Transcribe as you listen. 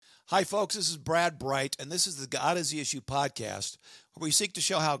Hi, folks. This is Brad Bright, and this is the God is the Issue podcast, where we seek to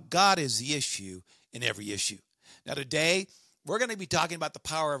show how God is the issue in every issue. Now, today, we're going to be talking about the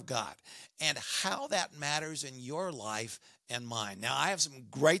power of God and how that matters in your life and mine. Now, I have some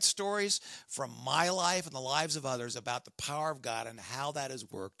great stories from my life and the lives of others about the power of God and how that has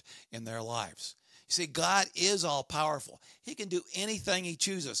worked in their lives. You see, God is all-powerful. He can do anything He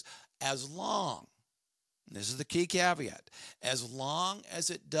chooses as long, this is the key caveat, as long as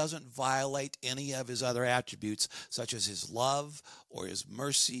it doesn't violate any of His other attributes, such as His love or His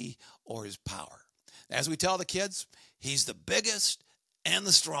mercy or His power. As we tell the kids, He's the biggest and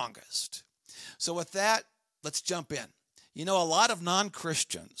the strongest. So with that, let's jump in. You know, a lot of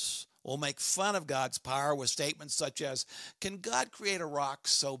non-Christians will make fun of God's power with statements such as, can God create a rock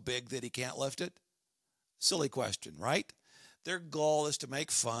so big that He can't lift it? Silly question, right? Their goal is to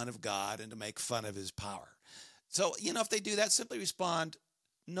make fun of God and to make fun of His power. So, if they do that, simply respond,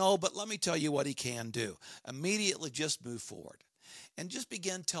 no, but let me tell you what He can do. Immediately just move forward and just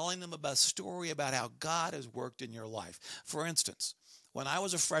begin telling them about a story about how God has worked in your life. For instance, when I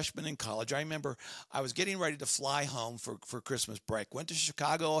was a freshman in college, I remember I was getting ready to fly home for Christmas break, went to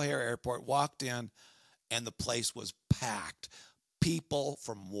Chicago O'Hare Airport, walked in, and the place was packed. People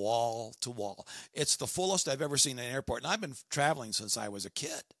from wall to wall. It's the fullest I've ever seen in an airport, and I've been traveling since I was a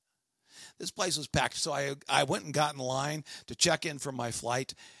kid. This place was packed, so I went and got in line to check in for my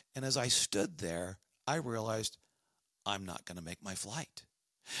flight, and as I stood there, I realized I'm not going to make my flight.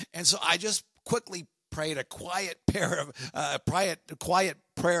 And so I just quickly prayed a quiet prayer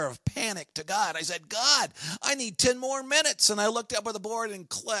of panic to God. I said, God, I need 10 more minutes. And I looked up at the board and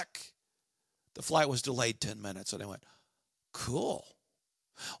click. The flight was delayed 10 minutes, and I went, cool.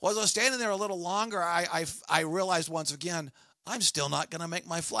 Well, as I was standing there a little longer, I realized once again, I'm still not going to make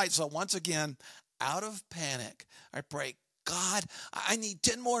my flight. So once again, out of panic, I prayed, God, I need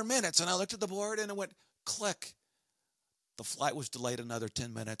 10 more minutes. And I looked at the board and it went, click. The flight was delayed another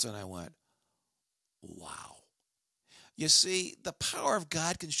 10 minutes, and I went, wow. You see, the power of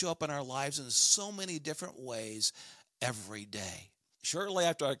God can show up in our lives in so many different ways every day. Shortly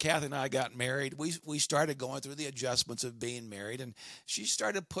after Kathy and I got married, we started going through the adjustments of being married, and she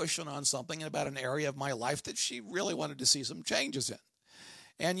started pushing on something about an area of my life that she really wanted to see some changes in.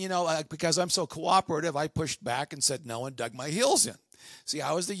 And, because I'm so cooperative, I pushed back and said no and dug my heels in. See,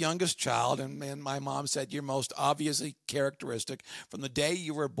 I was the youngest child, and my mom said your most obviously characteristic from the day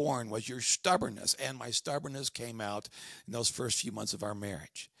you were born was your stubbornness, and my stubbornness came out in those first few months of our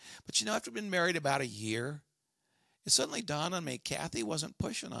marriage. But, after being married about a year, it suddenly dawned on me, Kathy wasn't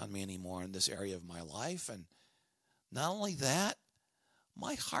pushing on me anymore in this area of my life. And not only that,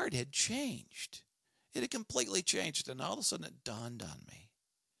 my heart had changed. It had completely changed. And all of a sudden it dawned on me.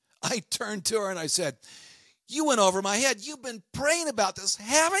 I turned to her and I said, you went over my head. You've been praying about this,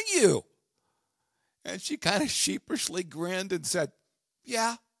 haven't you? And she kind of sheepishly grinned and said,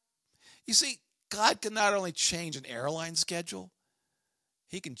 yeah. You see, God can not only change an airline schedule,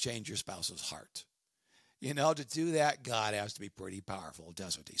 He can change your spouse's heart. To do that, God has to be pretty powerful,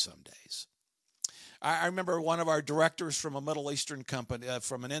 doesn't He, some days? I remember one of our directors from a Middle Eastern company,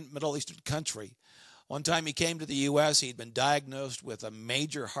 from a Middle Eastern country. One time he came to the U.S., he'd been diagnosed with a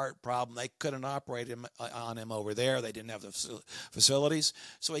major heart problem. They couldn't operate on him over there. They didn't have the facilities.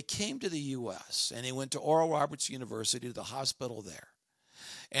 So he came to the U.S., and he went to Oral Roberts University, to the hospital there.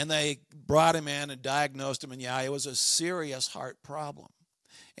 And they brought him in and diagnosed him, and it was a serious heart problem.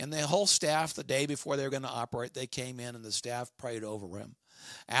 And the whole staff, the day before they were going to operate, they came in and the staff prayed over him,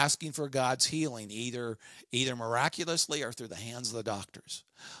 asking for God's healing, either miraculously or through the hands of the doctors.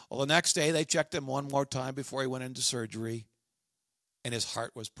 Well, the next day they checked him one more time before he went into surgery, and his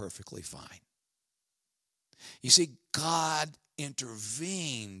heart was perfectly fine. You see, God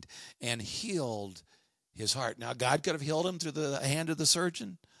intervened and healed his heart. Now, God could have healed him through the hand of the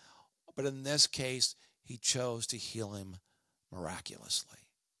surgeon, but in this case, He chose to heal him miraculously.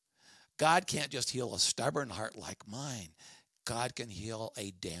 God can't just heal a stubborn heart like mine. God can heal a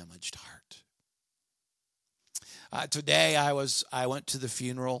damaged heart. Today, I went to the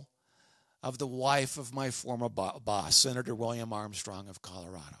funeral of the wife of my former boss, Senator William Armstrong of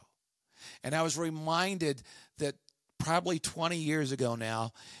Colorado. And I was reminded that probably 20 years ago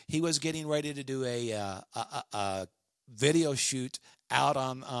now, he was getting ready to do a video shoot out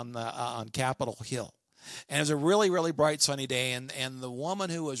on Capitol Hill. And it was a really, really bright sunny day, and the woman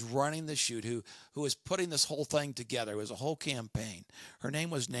who was running the shoot, who was putting this whole thing together, it was a whole campaign. Her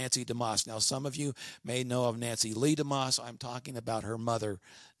name was Nancy DeMoss. Now, some of you may know of Nancy Lee DeMoss. I'm talking about her mother,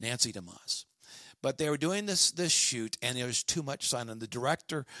 Nancy DeMoss. But they were doing this shoot, and there was too much sun. And the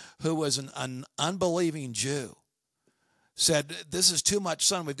director, who was an unbelieving Jew, said, this is too much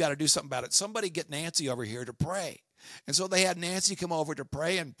sun. We've got to do something about it. Somebody get Nancy over here to pray. And so they had Nancy come over to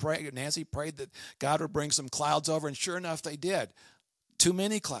pray, and Nancy prayed that God would bring some clouds over, and sure enough, they did. Too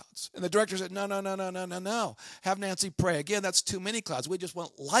many clouds. And the director said, no, no, no, no, no, no, no. Have Nancy pray again. That's too many clouds. We just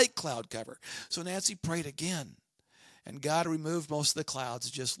want light cloud cover. So Nancy prayed again. And God removed most of the clouds,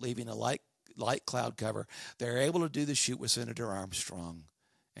 just leaving a light cloud cover. They're able to do the shoot with Senator Armstrong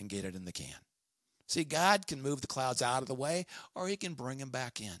and get it in the can. See, God can move the clouds out of the way, or he can bring them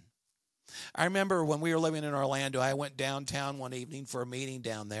back in. I remember when we were living in Orlando, I went downtown one evening for a meeting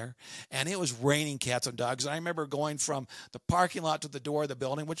down there, and it was raining cats and dogs. And I remember going from the parking lot to the door of the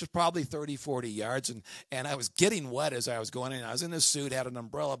building, which was probably 30, 40 yards, and I was getting wet as I was going in. I was in a suit, had an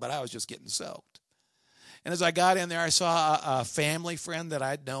umbrella, but I was just getting soaked. And as I got in there, I saw a family friend that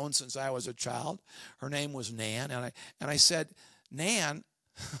I'd known since I was a child. Her name was Nan, and I said, Nan,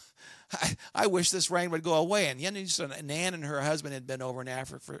 I wish this rain would go away. And Nan and her husband had been over in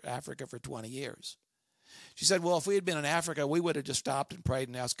Africa for 20 years. She said, well, if we had been in Africa, we would have just stopped and prayed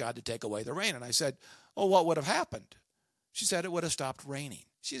and asked God to take away the rain. And I said, oh, what would have happened? She said it would have stopped raining.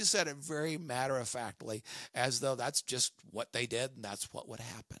 She just said it very matter-of-factly, as though that's just what they did and that's what would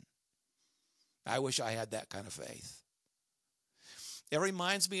happen. I wish I had that kind of faith. It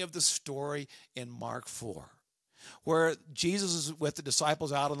reminds me of the story in Mark 4. Where Jesus is with the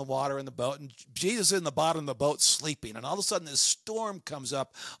disciples out on the water in the boat, and Jesus is in the bottom of the boat sleeping, and all of a sudden this storm comes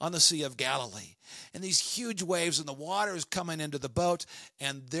up on the Sea of Galilee, and these huge waves, and the water is coming into the boat,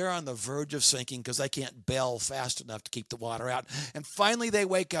 and they're on the verge of sinking because they can't bail fast enough to keep the water out. And finally they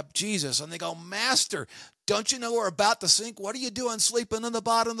wake up Jesus, and they go, Master, don't you know we're about to sink? What are you doing sleeping in the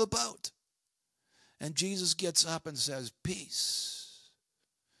bottom of the boat? And Jesus gets up and says, peace.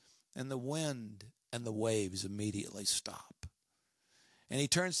 And the wind and the waves immediately stop. And he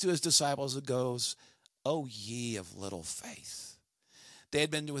turns to his disciples and goes, O ye of little faith. They had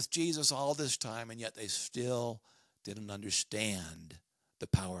been with Jesus all this time, and yet they still didn't understand the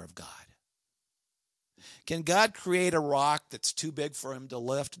power of God. Can God create a rock that's too big for him to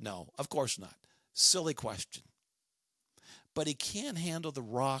lift? No, of course not. Silly question. But he can handle the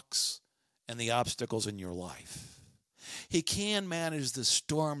rocks and the obstacles in your life. He can manage the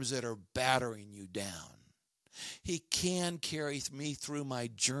storms that are battering you down. He can carry me through my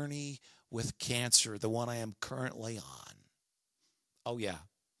journey with cancer, the one I am currently on. Oh, yeah.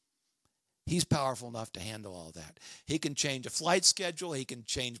 He's powerful enough to handle all that. He can change a flight schedule. He can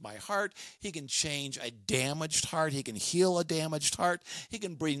change my heart. He can change a damaged heart. He can heal a damaged heart. He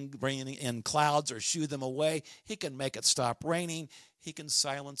can bring in clouds or shoo them away. He can make it stop raining. He can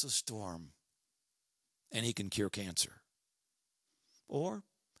silence a storm. And he can cure cancer. Or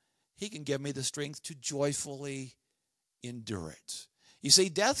he can give me the strength to joyfully endure it. You see,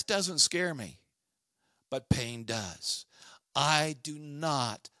 death doesn't scare me, but pain does. I do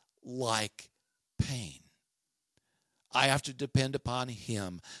not like pain. I have to depend upon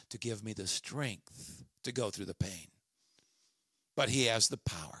him to give me the strength to go through the pain. But he has the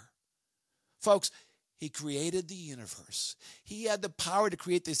power. Folks, he created the universe. He had the power to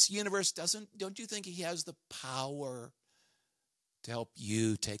create this universe. Don't you think he has the power to help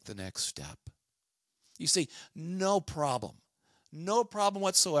you take the next step? You see, no problem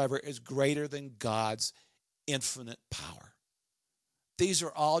whatsoever is greater than God's infinite power. These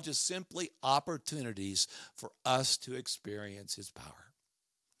are all just simply opportunities for us to experience his power.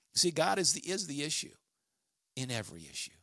 See, God is the issue in every issue.